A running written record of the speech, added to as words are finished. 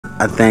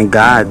I thank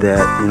God that,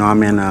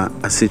 I'm in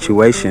a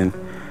situation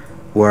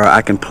where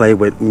I can play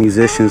with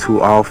musicians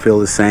who all feel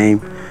the same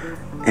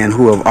and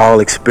who have all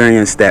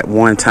experienced that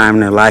one time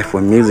in their life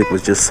when music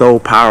was just so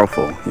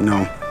powerful,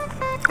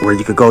 where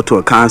you could go to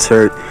a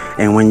concert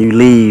and when you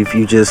leave,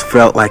 you just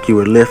felt like you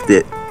were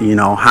lifted,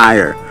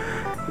 higher.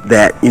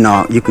 That,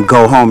 you could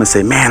go home and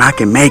say, man, I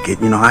can make it,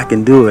 I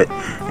can do it.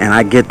 And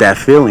I get that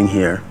feeling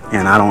here,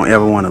 and I don't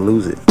ever want to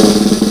lose it.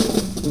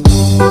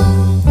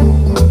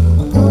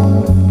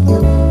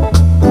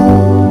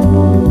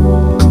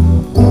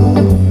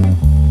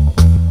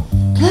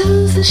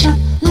 Close the shop,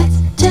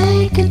 let's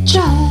take a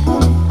drive.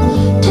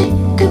 Take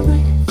a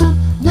break from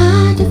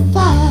 9 to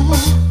 5.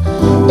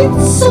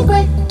 It's so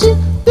great to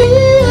be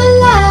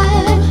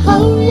alive,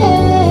 oh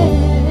yeah.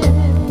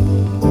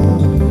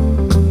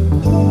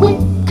 We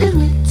could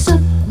ride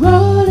some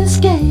roller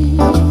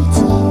skates.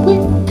 We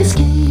could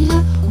skate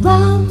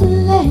around the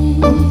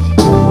lake.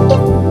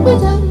 If we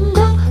don't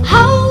know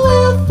how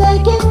we'll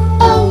fake it,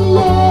 oh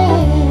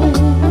yeah.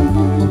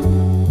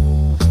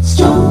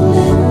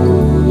 Strolling,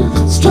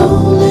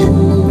 strolling.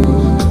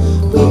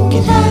 We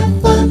can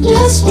have fun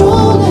just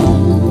strolling.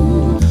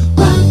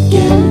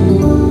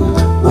 Rockin',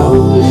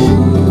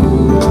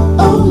 rollin',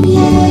 oh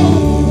yeah.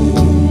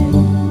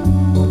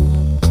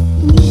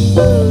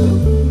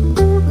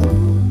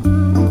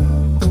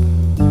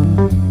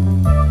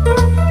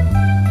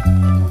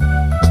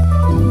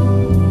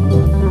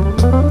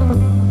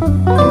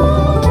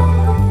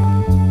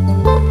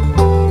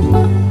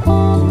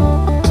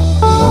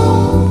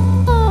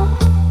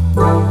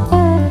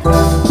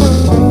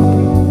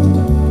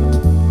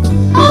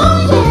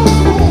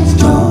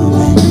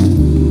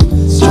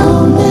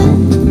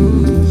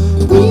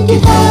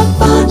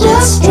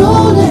 Just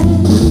strolling,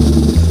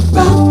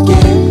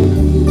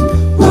 rockin',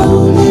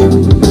 rollin',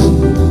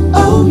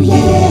 oh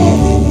yeah.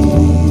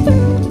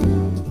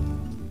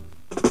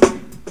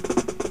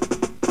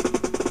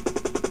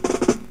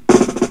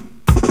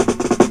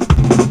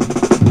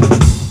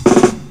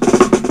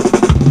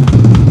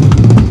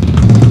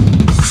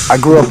 I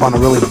grew up on a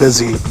really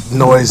busy,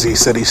 noisy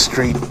city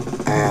street,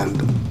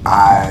 and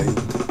I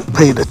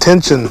paid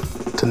attention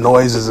to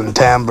noises and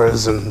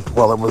timbres, and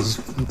well, it was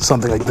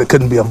something that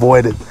couldn't be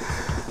avoided.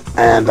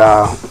 And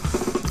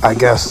I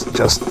guess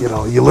just,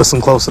 you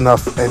listen close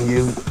enough and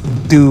you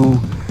do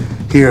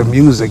hear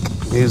music.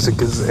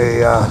 Music is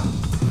a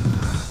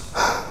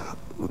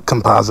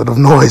composite of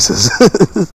noises.